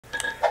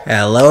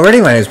Hello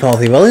everybody, my name is Paul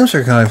Williams,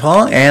 or calling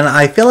Paul, and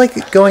I feel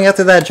like going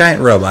after that giant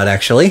robot,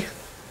 actually.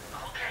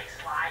 Okay,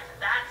 Sly,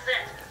 that's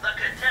it. The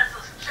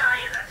Contessa's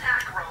giant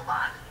attack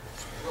robot.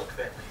 Look,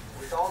 Bentley,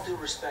 with all due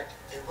respect,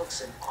 it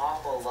looks an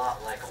awful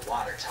lot like a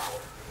water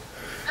tower.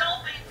 Don't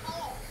be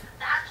fooled.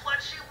 That's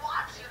what she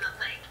wants you to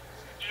think.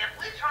 If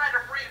we try to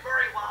free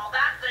Murray while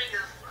that thing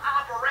is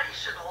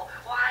operational,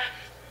 why...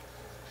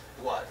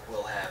 What,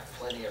 we'll have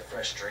plenty of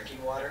fresh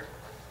drinking water?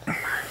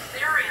 I'm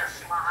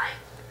serious, Sly.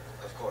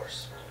 Of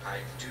course. I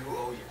do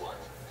owe you one.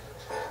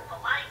 The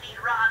lightning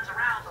rods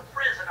around the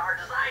prison are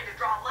designed to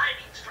draw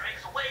lightning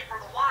strikes away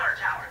from the water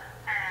tower.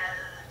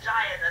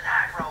 Giant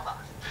attack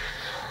robot.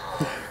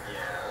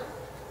 Yeah?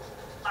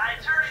 By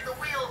turning the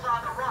wheels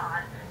on the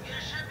rod, you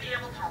should be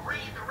able to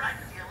redirect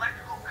the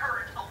electrical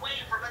current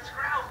away from its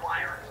ground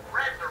wire,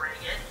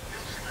 rendering it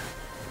useless.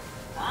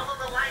 Follow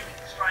the lightning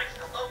strikes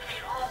to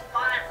locate all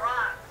 5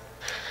 rods.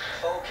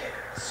 Okay,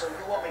 so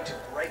you want me to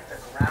break the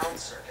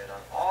ground circuit on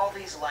all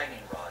these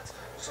lightning rods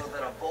so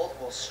that a bolt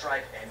will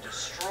strike and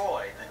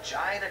destroy the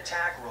giant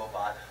attack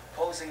robot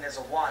posing as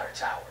a water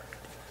tower.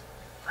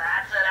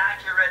 That's an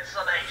accurate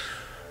summation.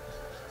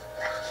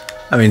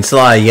 I mean,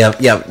 Sly,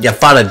 you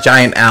fought a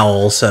giant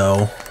owl,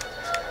 so...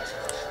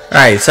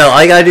 Alright, so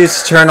all you gotta do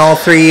is turn all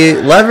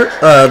 3 lever...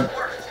 That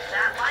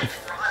lightning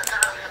rod is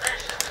out of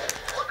commission.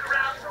 Look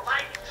around for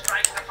lightning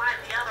strikes to find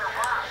the other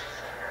rods.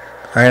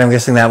 Alright, I'm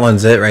guessing that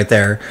one's it right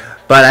there.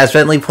 But as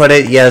Bentley put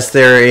it, yes,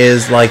 there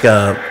is like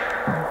a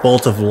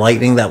bolt of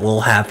lightning that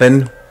will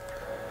happen.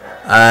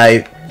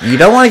 You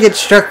don't want to get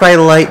struck by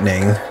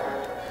lightning.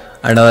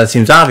 I know that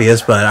seems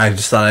obvious, but I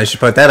just thought I should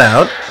put that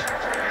out.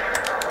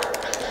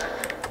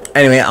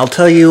 Anyway, I'll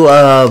tell you,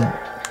 oh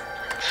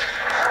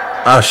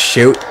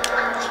shoot.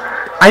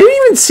 I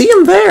didn't even see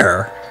him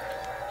there.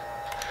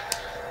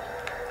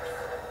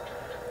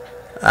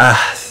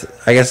 I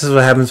guess this is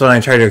what happens when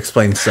I try to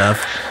explain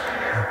stuff.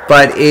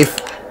 But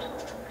if...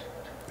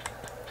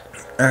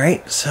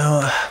 Alright,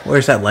 so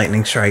where's that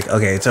lightning strike?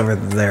 Okay, it's over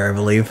there, I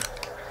believe.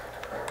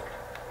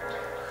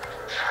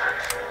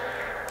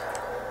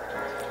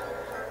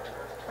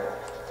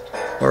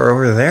 Or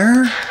over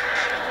there?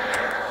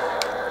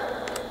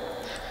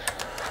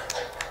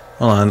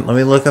 Hold on, let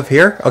me look up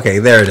here. Okay,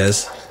 there it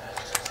is.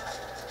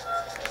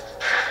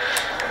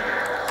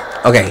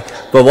 Okay,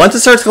 but once it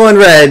starts going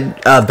red,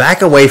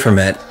 back away from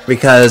it,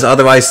 because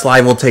otherwise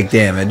Sly will take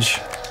damage.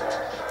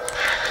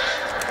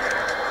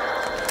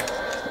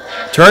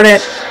 Turn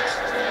it!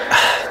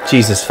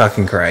 Jesus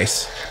fucking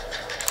Christ.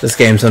 This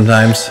game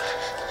sometimes.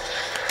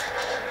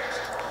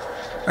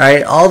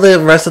 Alright, all the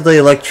rest of the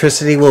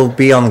electricity will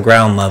be on the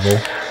ground level.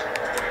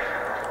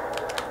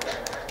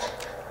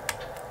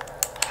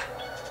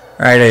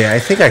 Alright, I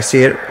think I see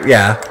it.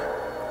 Yeah.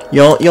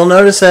 You'll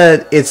notice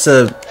that it's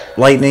a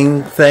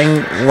lightning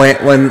thing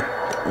when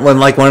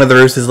like one of the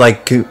roofs is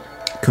like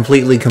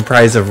completely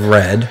comprised of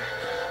red.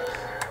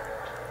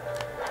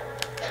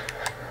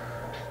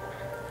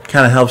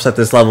 Kind of helps that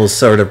this level is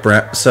sort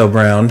of so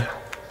brown.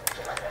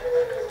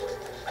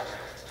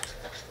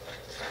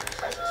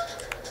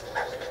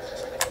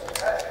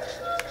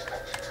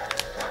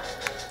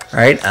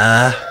 Alright,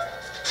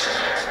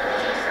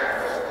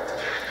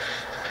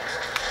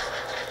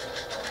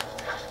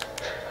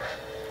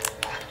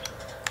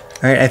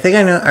 Alright, I think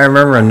I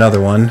remember another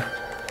one.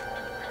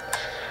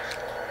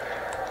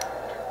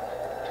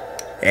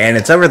 And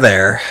it's over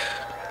there.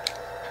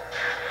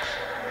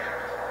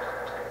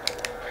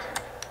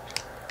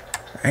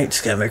 Alright,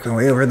 just gotta make my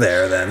way over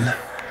there then.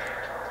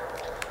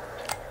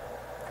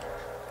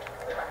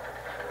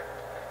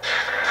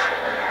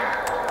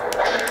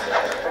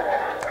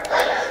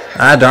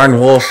 Ah, darn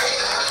wolf.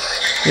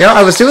 You know,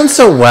 I was doing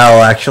so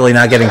well, actually,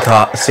 not getting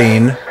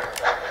seen.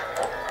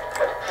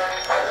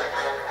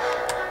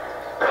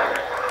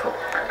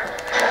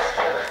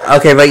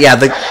 Okay, but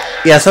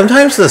yeah,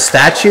 sometimes the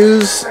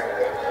statues,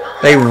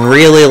 they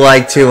really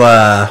like to,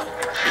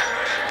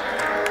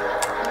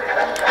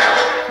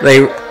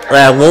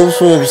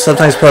 wolves will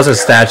sometimes pose as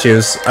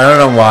statues. I don't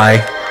know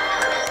why.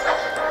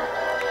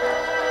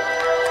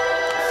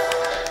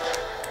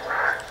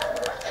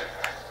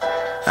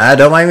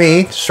 Don't mind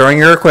me destroying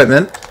your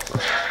equipment.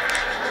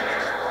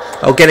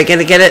 Oh, get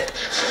it!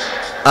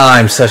 Oh,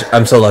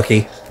 I'm so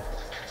lucky.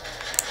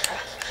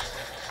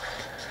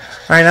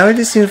 Alright, now we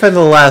just need to find the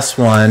last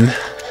one.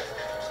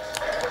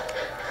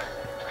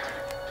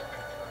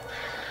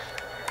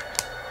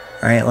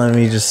 Alright, let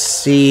me just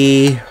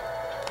see.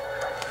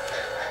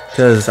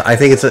 Because I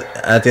think it's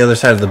at the other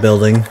side of the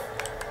building.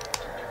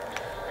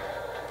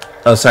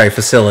 Oh, sorry,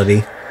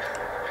 facility.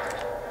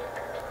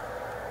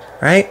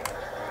 Right?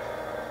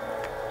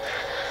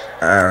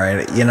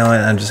 Alright, you know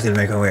what? I'm just going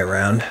to make my way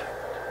around.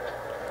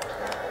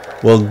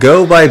 We'll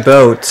go by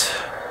boat.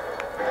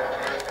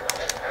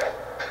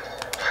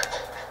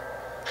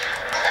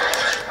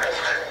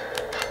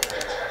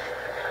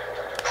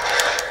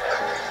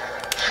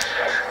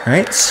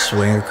 Alright,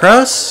 swing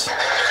across.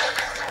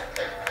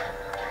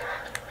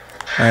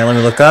 Alright, let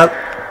me look up.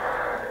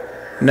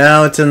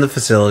 No, it's in the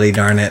facility,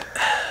 darn it.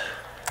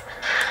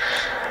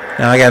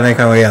 Now I gotta make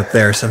my way up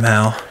there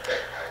somehow.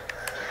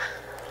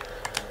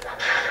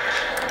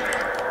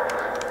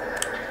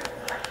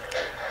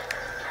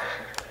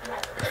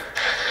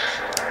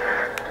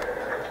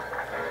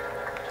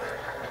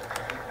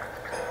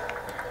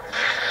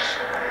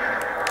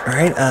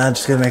 Alright,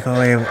 just gonna make my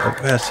way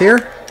past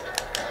here.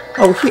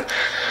 Oh,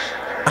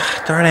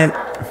 darn it.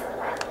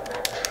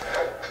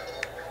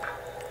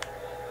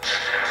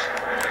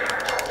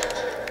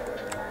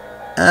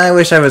 I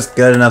wish I was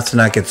good enough to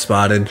not get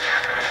spotted.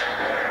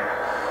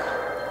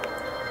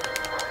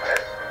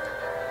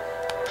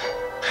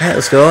 Alright,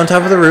 let's go on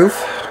top of the roof.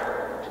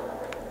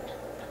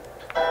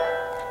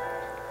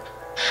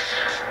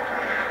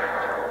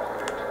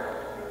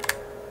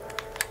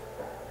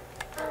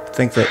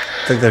 Think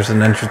there's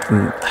an entrance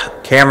in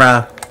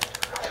camera.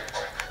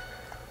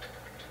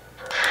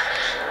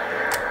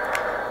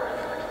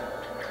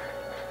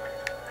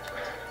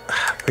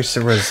 Wish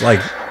there was, like,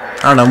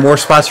 I don't know, more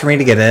spots for me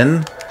to get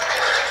in.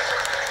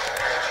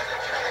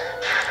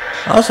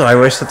 Also, I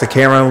wish that the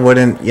camera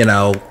wouldn't, you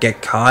know,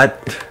 get caught.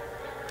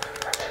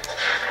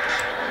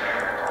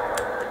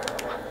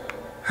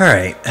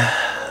 Alright.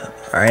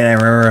 Alright, I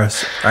remember.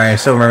 Alright, I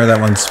still remember that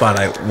one spot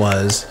I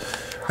was.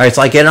 Alright,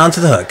 so I get onto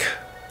the hook.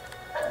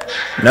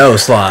 No,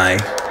 Sly.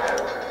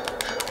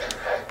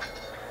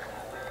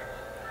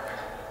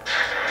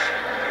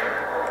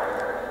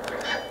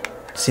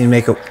 See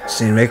me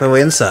make my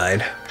way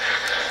inside.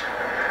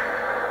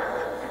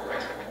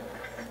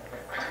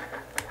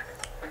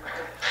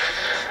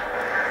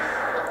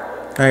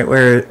 Alright,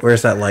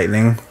 where's that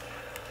lightning?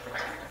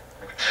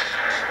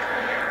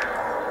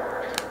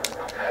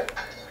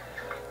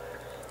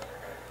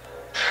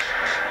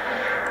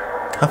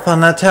 Up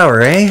on that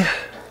tower, eh?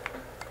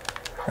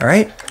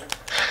 Alright.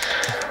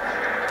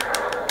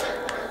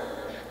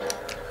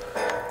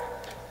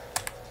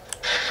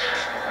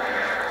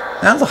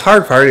 Now the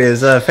hard part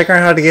is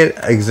figuring out how to get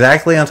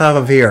exactly on top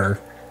of here.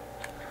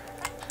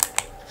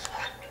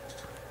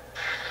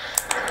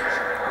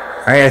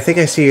 Alright, I think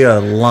I see a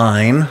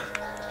line.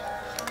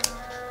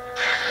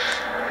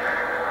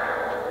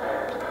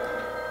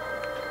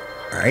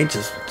 Alright,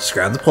 just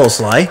grab the Paw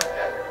Sly.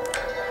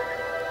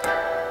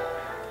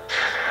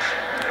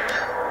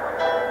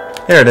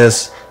 There it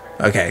is.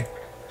 Okay.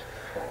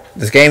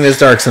 This game is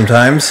dark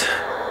sometimes.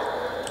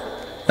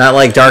 Not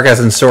like dark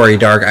as in story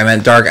dark. I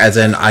meant dark as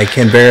in I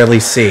can barely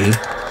see.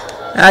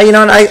 You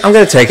know what? I'm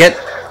gonna take it.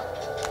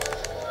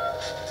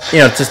 You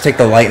know, just take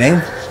the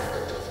lightning.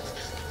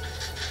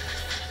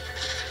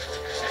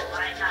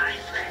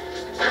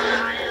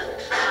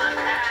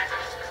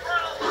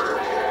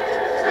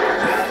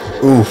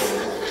 Oof.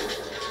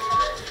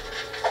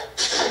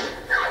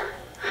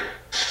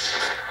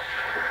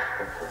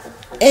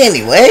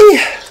 Anyway,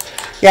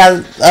 yeah,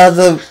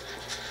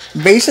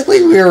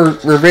 basically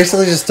we're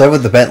basically just done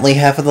with the Bentley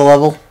half of the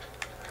level.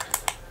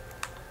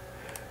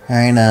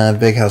 Alright,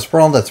 Big House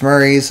Brawl, that's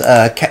Murray's.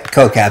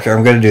 Co-capture,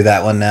 I'm gonna do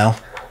that one now.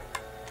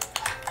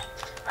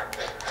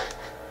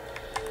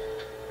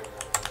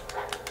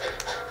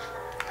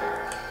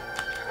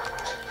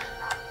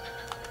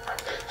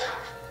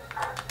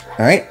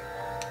 Alright.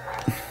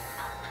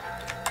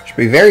 Should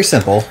be very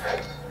simple.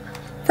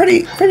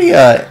 Pretty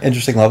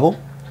interesting level.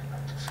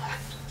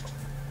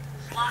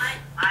 Sly,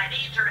 I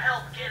need your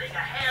help getting a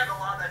handle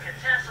on the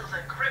Contessa's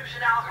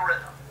encryption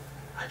algorithm.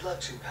 I'd love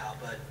to, pal,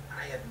 but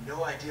I have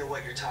no idea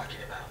what you're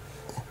talking about.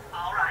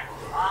 Alright,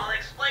 I'll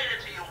explain it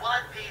to you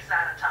one piece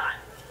at a time.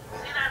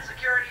 See that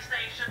security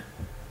station?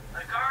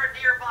 The guard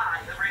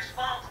nearby is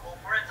responsible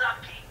for its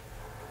upkeep.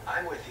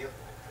 I'm with you.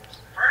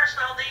 First,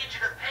 I'll need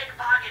you to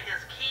pickpocket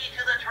his key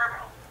to the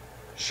terminal.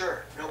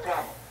 Sure, no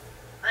problem.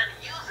 Then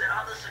use it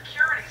on the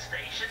security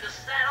station to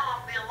set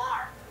off the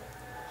alarm.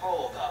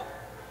 Hold up.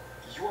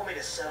 You want me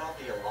to set off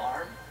the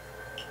alarm?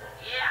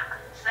 Yeah,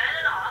 set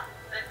it off,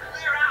 then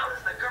clear out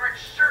as the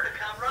guard's sure to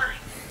come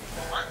running.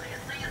 Once he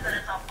sees that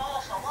it's a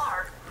false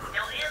alarm,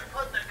 he'll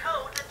input the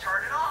code to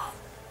turn it off.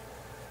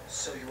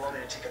 So you want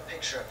me to take a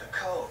picture of the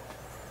code?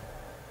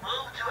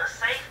 Move to a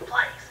safe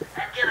place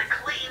and get a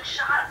clean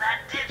shot of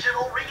that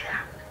digital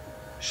readout.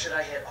 Should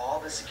I hit all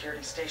the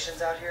security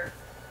stations out here?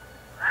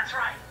 That's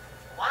right.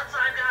 Once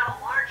I've got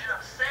a large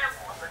enough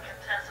sample of the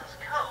Contessa's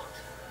codes,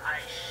 I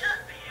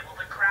should be able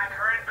to crack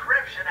her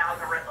encryption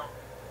algorithm.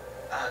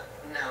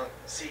 Now,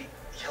 see,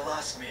 you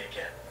lost me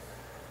again.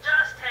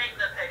 Just take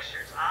the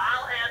pictures.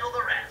 I'll handle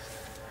the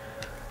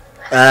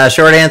rest.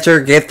 Short answer: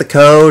 get the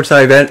code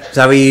so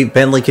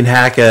Bentley can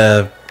hack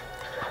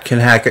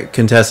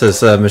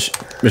Contessa's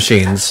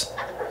machines.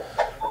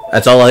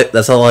 That's all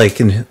I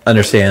can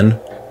understand.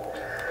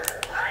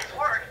 Nice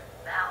work.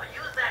 Now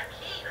use that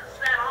key to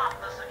set off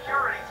the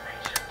security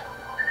station.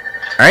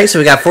 Alright, so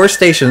we got 4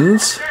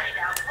 stations. Okay,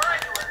 now fly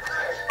to a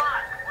good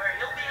spot where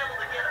you'll be able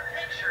to get a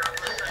picture of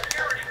the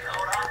security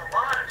code on the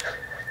monitor.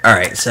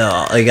 Alright, so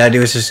all you gotta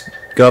do is just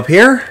go up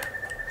here.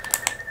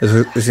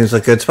 This seems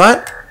like a good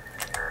spot.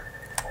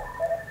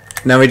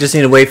 Now we just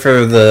need to wait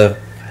for the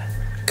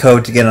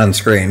code to get on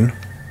screen.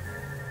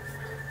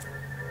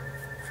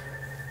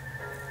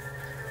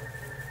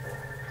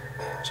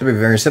 Should be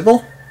very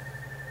simple.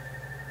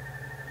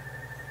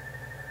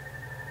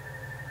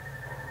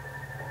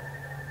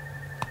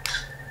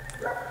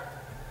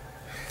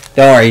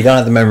 Don't worry, you don't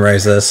have to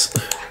memorize this.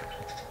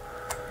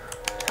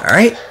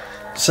 Alright,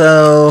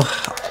 so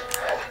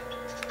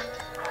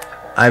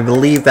I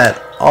believe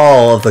that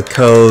all of the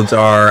codes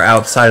are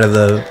outside of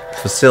the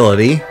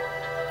facility.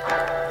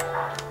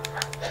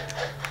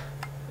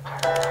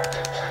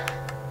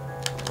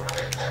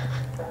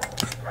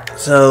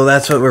 So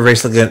that's what we're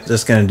basically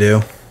just going to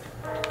do.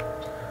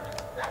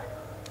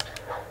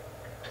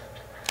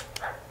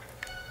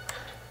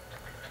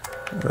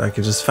 If I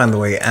could just find the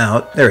way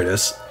out. There it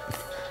is.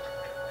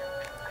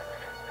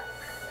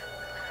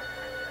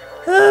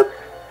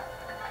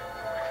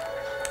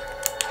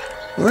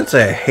 I wouldn't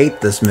say I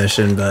hate this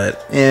mission,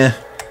 but eh.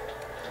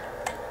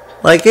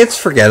 Like, it's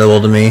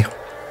forgettable to me.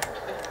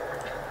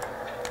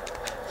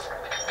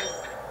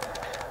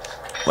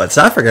 What's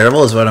not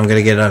forgettable is what I'm going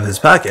to get out of his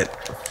pocket.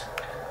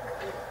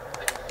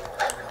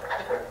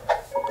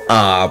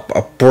 Ah,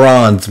 a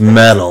bronze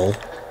medal.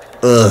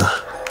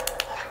 Ugh.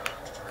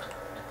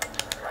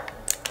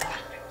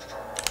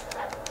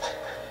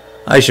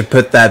 I should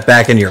put that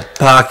back in your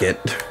pocket.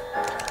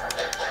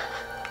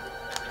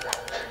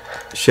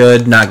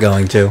 Should, not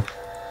going to.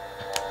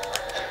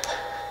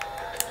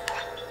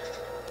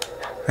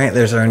 Alright,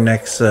 there's our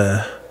next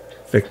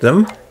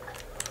victim.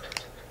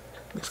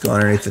 Let's go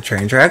underneath the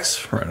train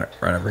tracks. Run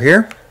over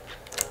here.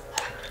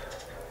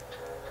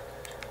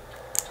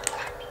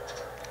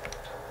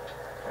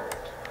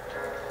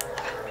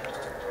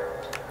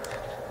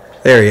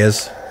 There he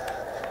is.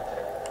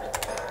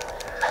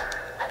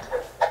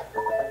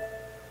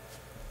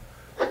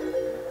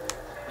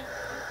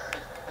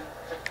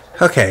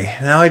 Okay,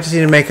 now I just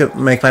need to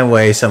make my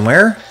way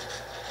somewhere.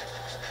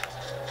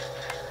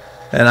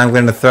 And I'm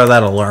going to throw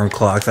that alarm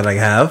clock that I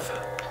have.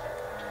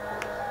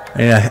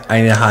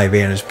 I need a high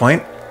vantage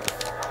point.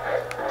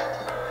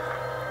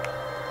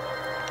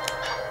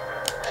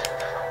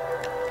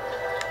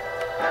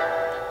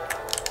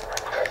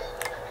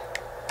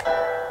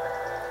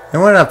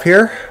 Anyone up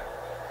here?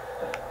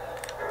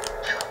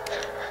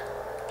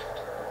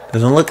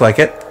 Doesn't look like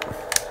it.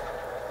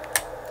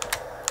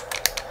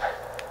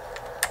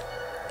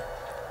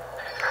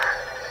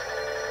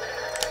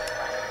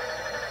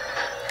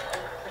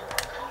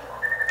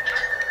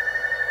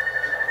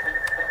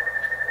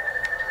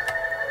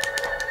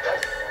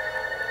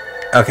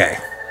 Okay.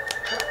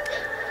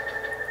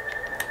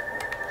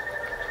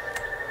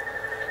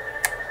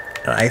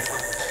 I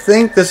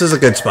think this is a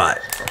good spot.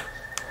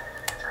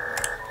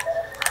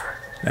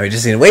 Now we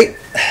just need to wait.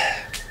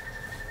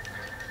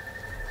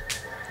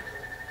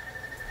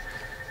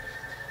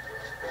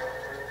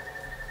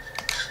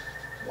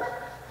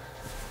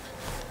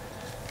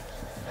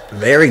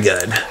 Very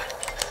good.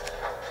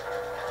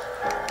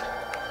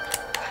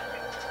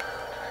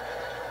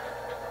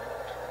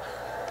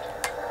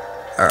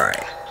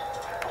 Alright.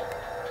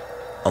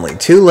 Only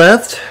 2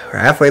 left. We're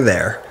halfway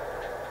there.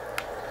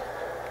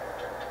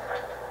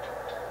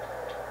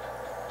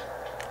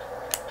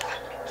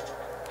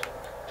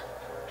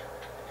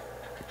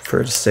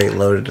 Prefer to stay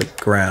loaded to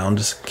the ground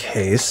just in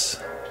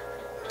case.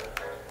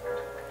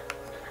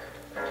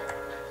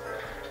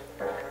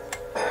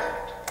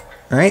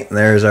 Alright,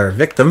 there's our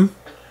victim.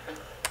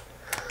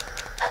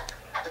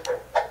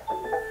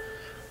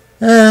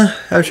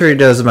 I'm sure he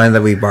doesn't mind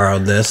that we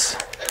borrowed this.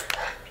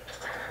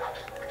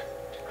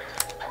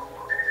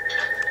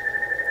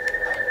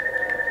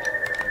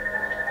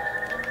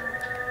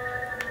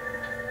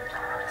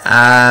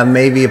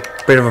 Maybe a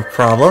bit of a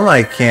problem.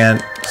 I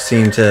can't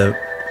seem to...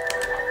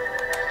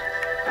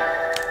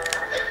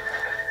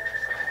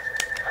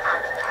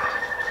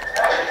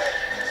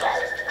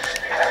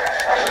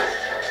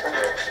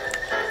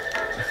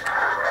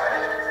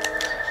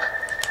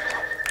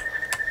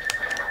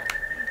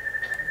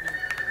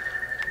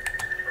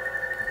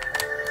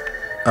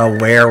 Oh,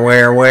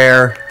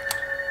 where?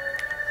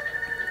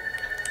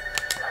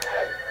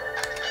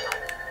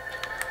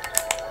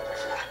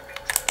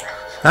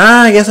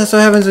 I guess that's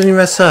what happens when you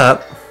mess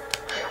up.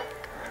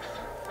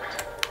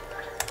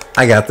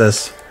 I got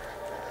this.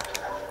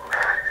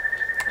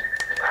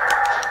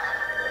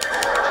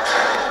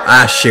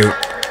 Ah, shoot.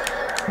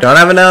 Don't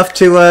have enough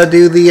to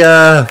do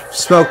the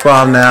smoke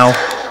bomb now.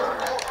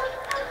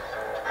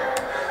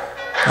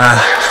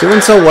 It's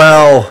doing so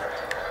well.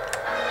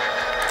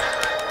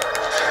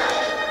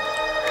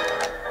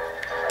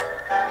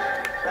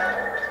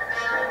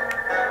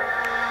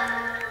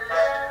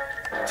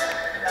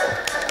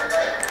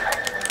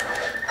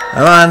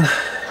 Come on,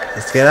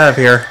 let's get out of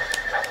here.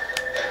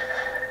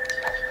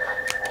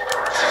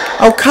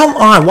 Oh, come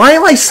on, why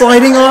am I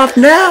sliding off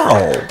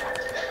now?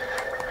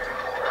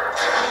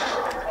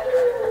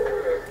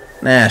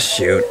 Ah,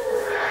 shoot.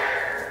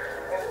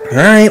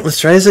 Alright, let's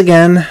try this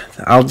again.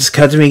 I'll just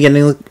cut to me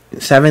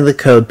having the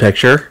code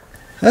picture.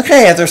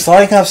 Okay, after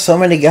sliding off so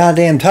many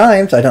goddamn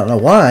times, I don't know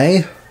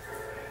why.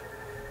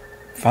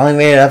 Finally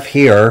made it up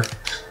here.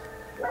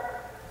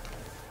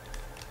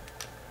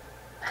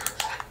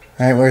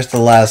 Alright, where's the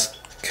last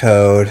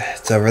code?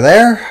 It's over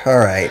there?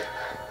 Alright.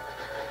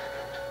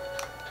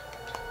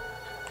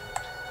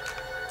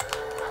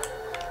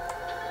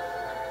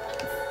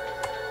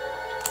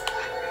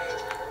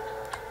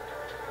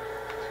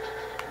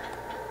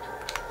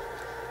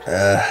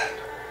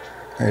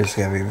 I just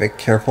gotta be a bit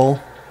careful.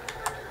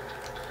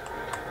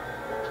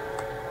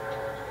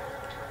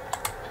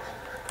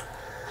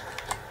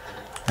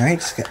 Alright,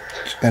 just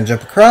gonna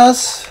jump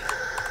across.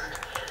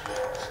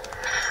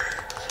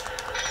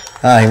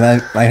 Ah, he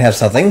might have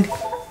something.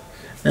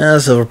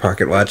 Silver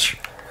pocket watch.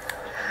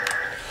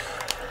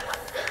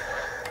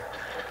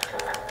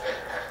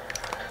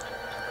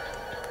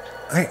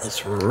 Alright,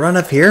 let's run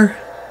up here.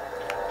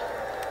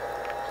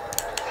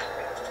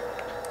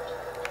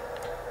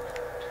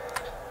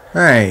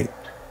 Alright.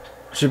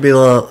 Should be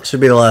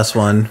the last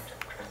one.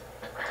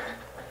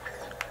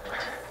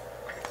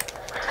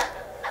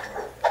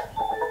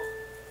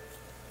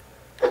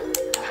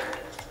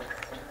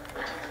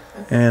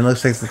 And it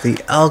looks like that the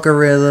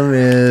algorithm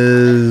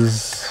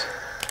is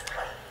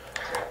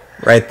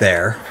right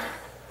there.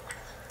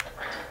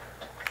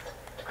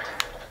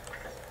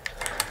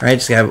 Alright,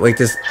 just gotta wait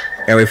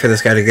for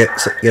this guy to get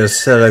a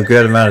set a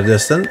good amount of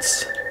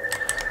distance.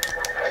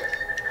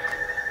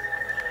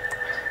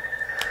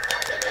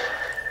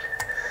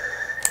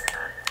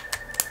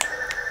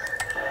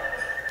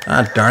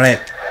 Ah, darn it.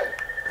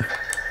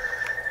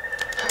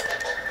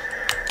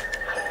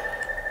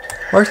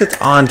 Of course it's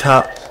on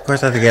top. Of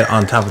course I have to get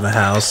on top of the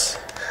house.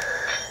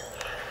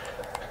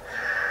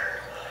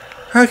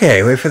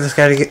 Okay, wait for this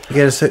guy to get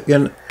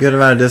a good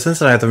amount of distance,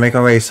 and I have to make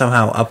my way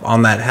somehow up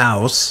on that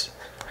house.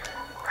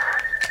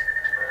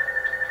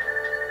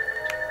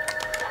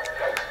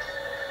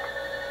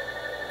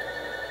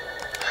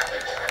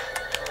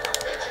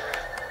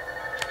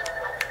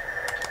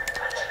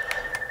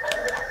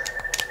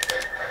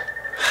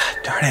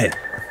 Darn it.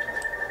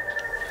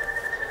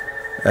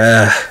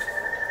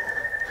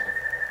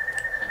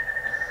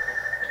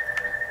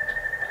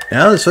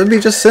 Now this would be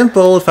just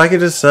simple if I could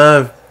just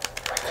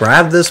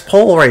grab this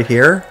pole right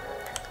here.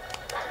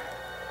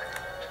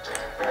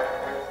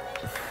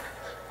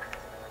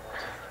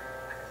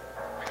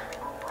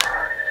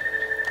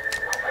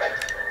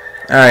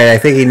 Alright, I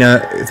think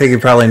he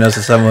probably knows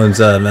that someone's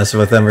messing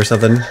with him or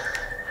something.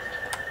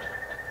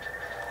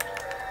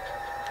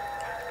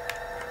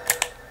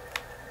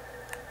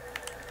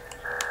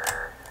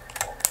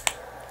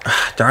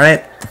 Darn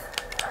it.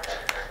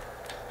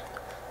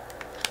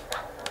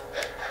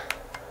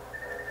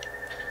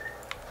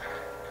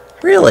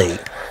 Really?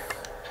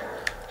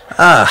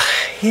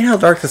 You know how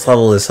dark this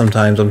level is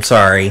sometimes, I'm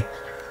sorry.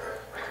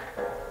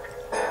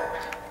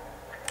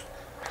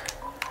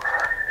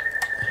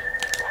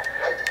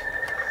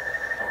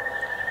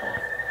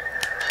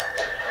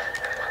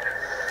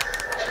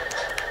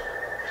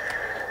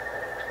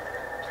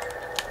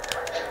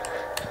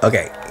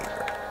 Okay.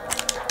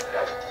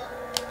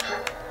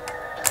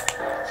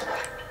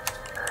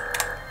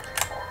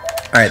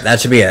 Alright, that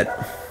should be it.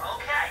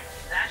 Okay,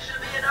 that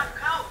should be enough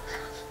codes.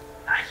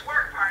 Nice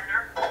work,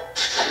 partner.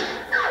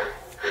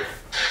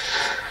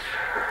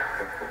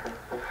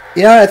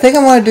 Yeah, I think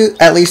I want to do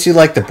at least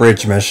like the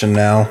bridge mission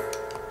now.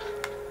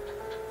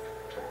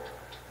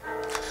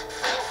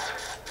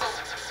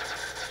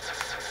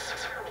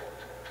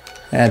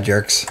 Ah,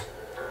 jerks.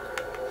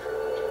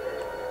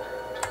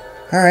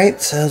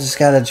 Alright, so just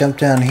gotta jump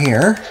down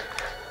here.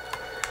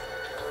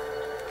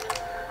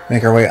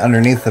 Make our way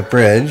underneath the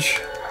bridge.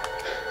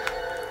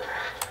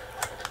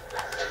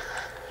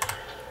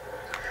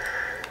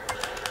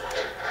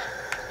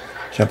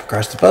 Jump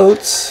across the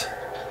boats.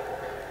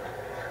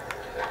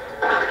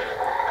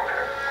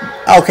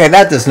 Okay,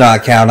 that does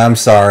not count. I'm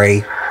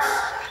sorry.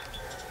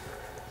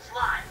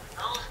 Sly,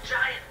 those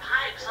giant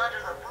pipes under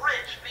the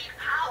bridge feed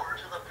power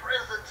to the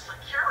prison's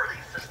security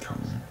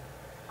systems.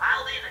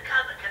 I'll need to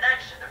cut the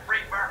connection to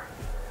free Burn.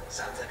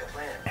 Sounds like a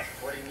plan.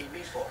 What do you need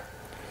me for?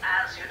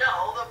 As you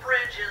know, the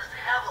bridge is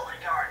heavily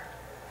guarded.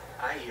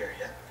 I hear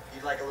you.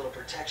 You'd like a little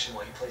protection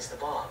while you place the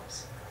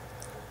bombs.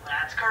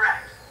 That's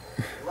correct.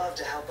 Love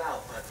to help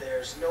out, but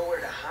there's nowhere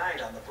to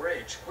hide on the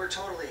bridge. We're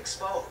totally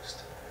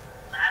exposed.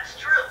 That's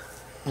true.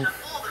 To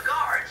fool the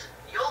guards,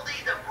 you'll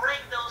need to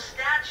break those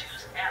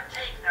statues and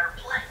take their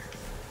place.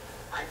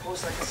 I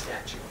pose like a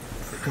statue.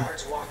 The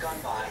guards walk on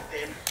by,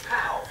 then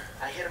pow!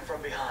 I hit them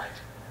from behind.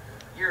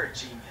 You're a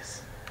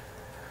genius.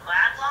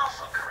 That's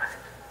also correct.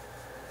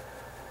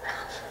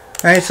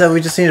 Alright, so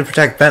we just need to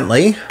protect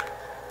Bentley.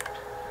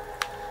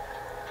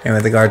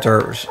 Anyway, the guards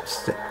are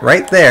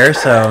right there,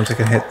 so I'm just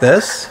gonna hit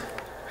this.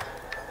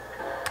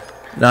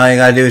 Now all you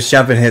gotta do is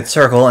jump and hit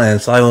circle,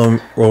 and Sly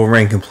will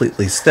remain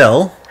completely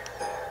still.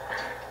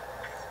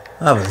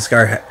 Oh, but this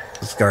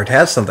guard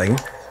has something.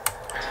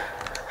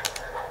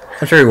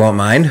 I'm sure he won't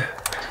mind.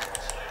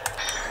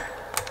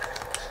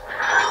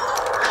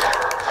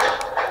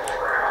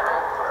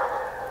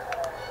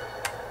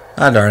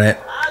 Ah, darn it.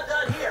 I'm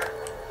done here.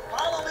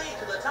 Follow me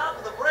to the top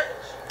of the bridge.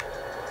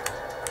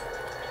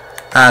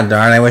 Ah,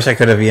 darn, I wish I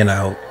could have, you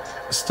know,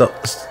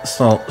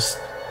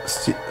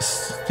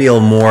 steal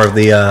more of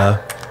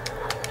the,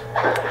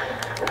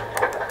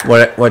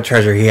 what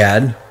treasure he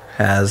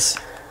has.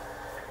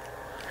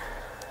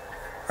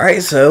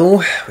 Alright, so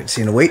we just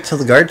need to wait till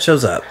the guard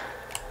shows up.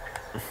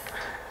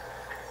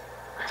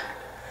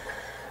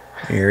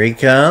 Here he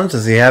comes.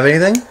 Does he have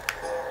anything?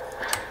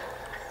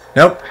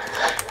 Nope.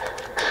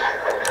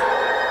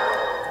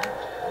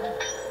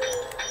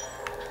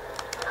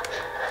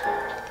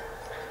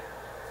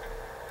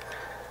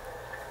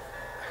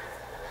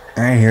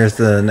 Alright, here's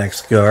the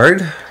next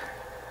guard.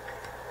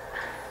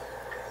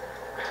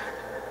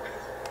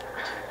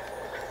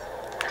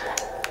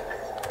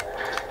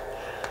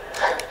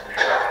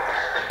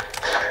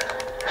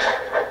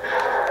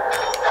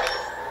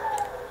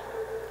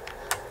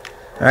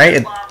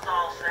 Alright. Bob's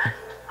all set.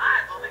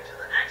 I'm moving to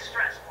the next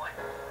stress point.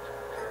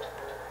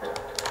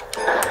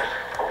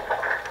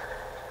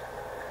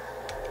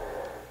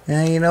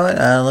 Yeah, you know what?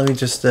 Let me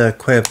just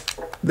equip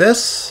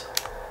this.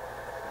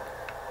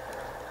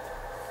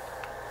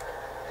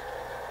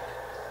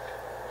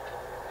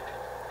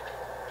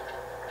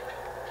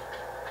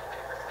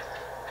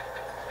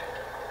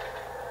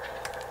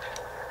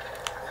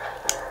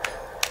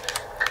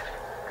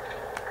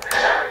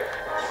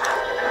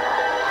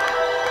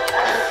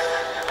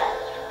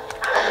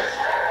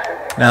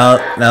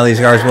 Now these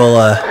guards will,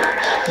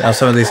 now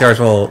some of these guards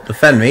will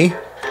defend me.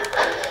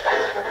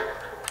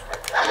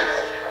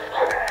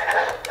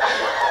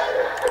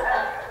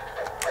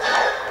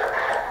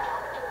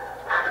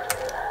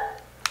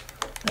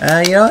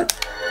 You know what?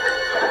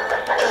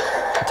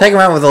 Take them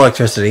out with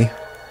electricity. Got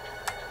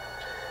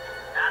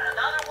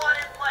another one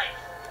in place.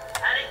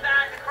 Heading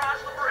back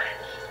across the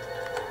bridge.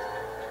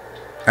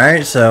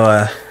 Alright,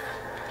 so,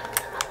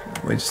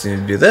 we just need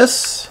to do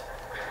this.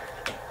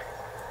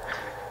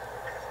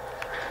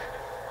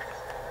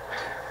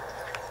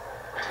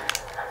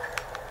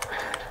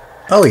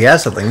 Oh, he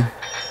has something.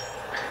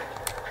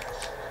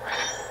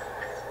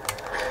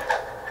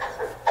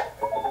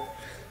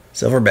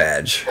 Silver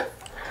badge.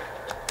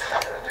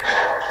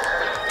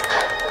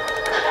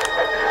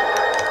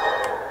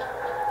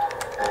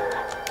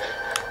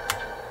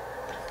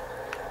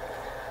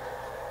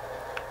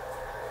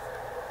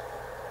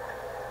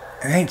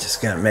 Alright,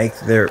 just gonna make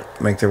their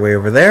way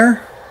over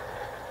there.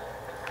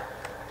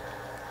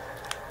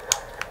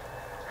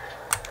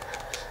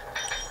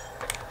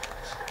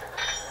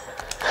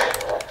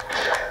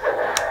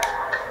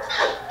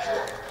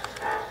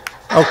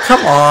 Oh,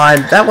 come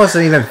on. That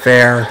wasn't even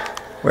fair.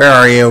 Where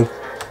are you?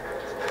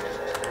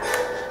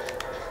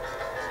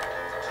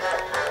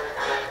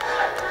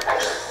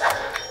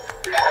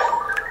 The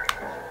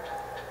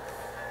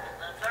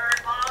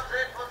third bomb's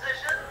in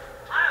position.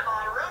 I'm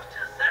en route to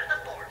set the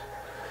fort.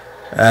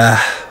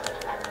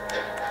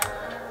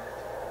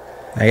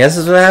 I guess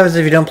that's what happens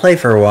if you don't play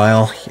for a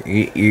while.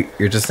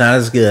 You're just not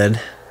as good.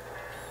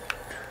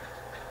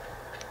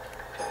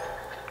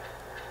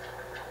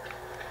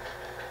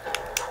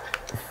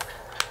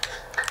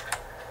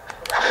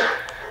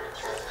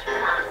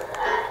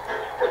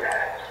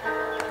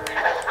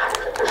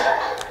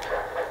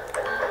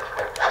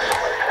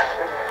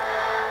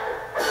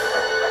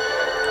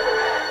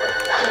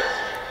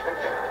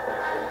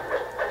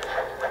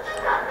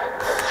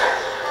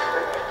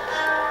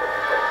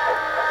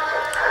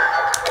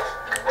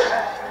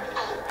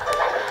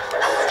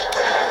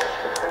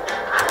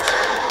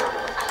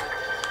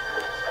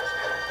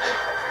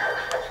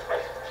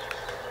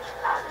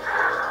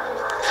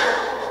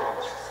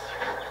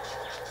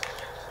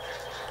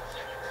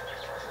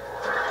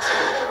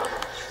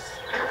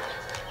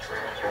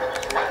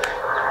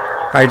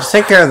 Alright, just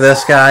take care of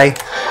this guy. This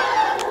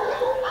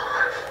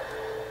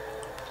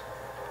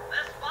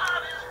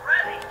bomb is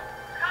ready.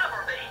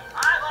 Cover me.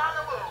 I'm on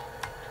the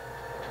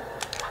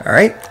move.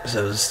 Alright,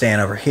 so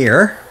stand over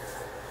here.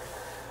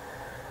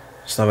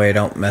 So that way I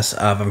don't mess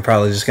up. I'm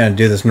probably just going to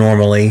do this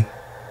normally.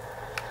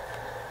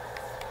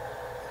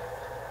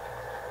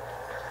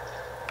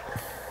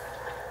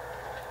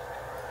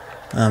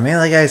 Oh man,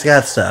 that guy's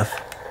got stuff.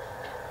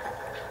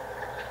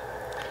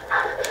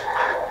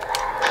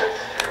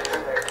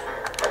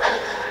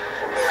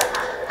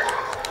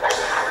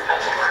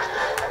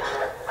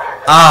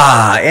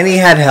 Ah, and he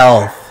had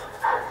health.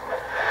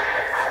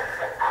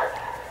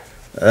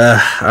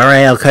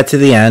 Alright, I'll cut to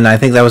the end. I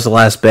think that was the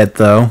last bit,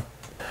 though.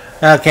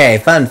 Okay,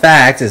 fun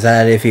fact is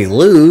that if you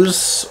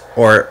lose,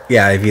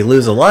 if you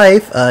lose a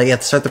life, you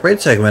have to start the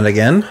bridge segment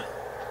again.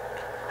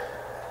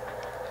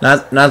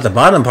 Not the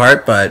bottom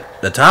part, but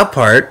the top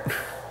part.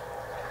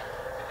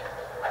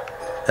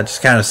 That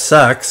just kind of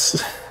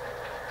sucks.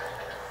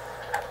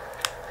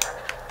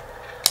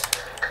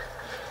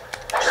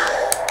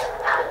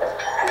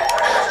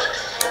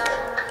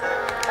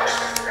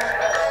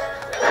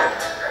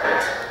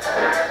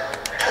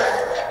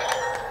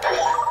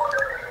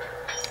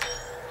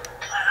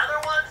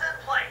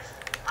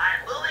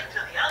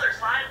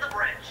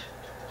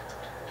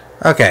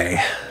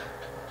 Okay.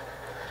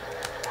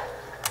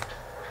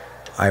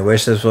 I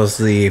wish this was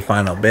the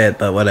final bit,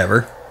 but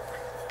whatever.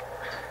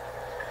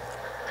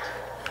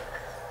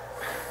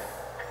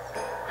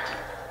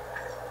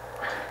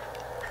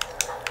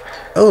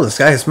 Oh, this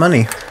guy has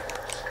money.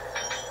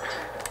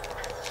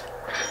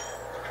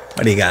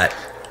 What do you got?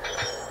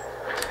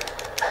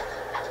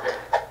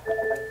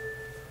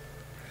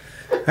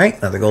 Alright,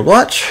 another gold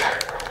watch.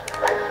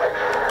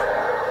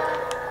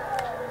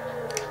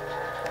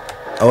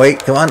 Oh wait,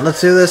 come on,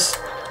 let's do this.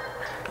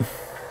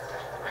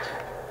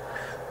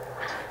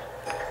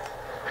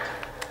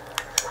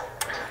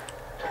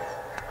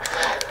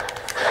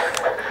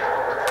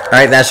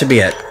 Alright, that should be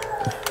it.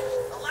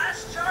 The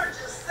last charge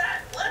is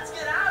set. Let's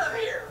get out of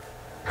here.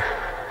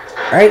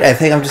 Alright, I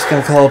think I'm just going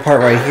to call it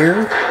part right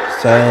here.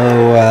 So,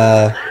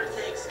 That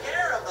takes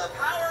care of the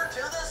power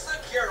to the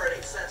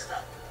security system.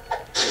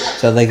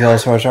 so thank you all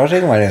so much for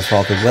watching. My name is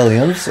Walter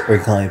Williams, or you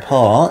can call me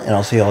Paul, and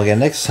I'll see you all again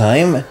next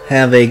time.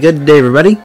 Have a good day, everybody.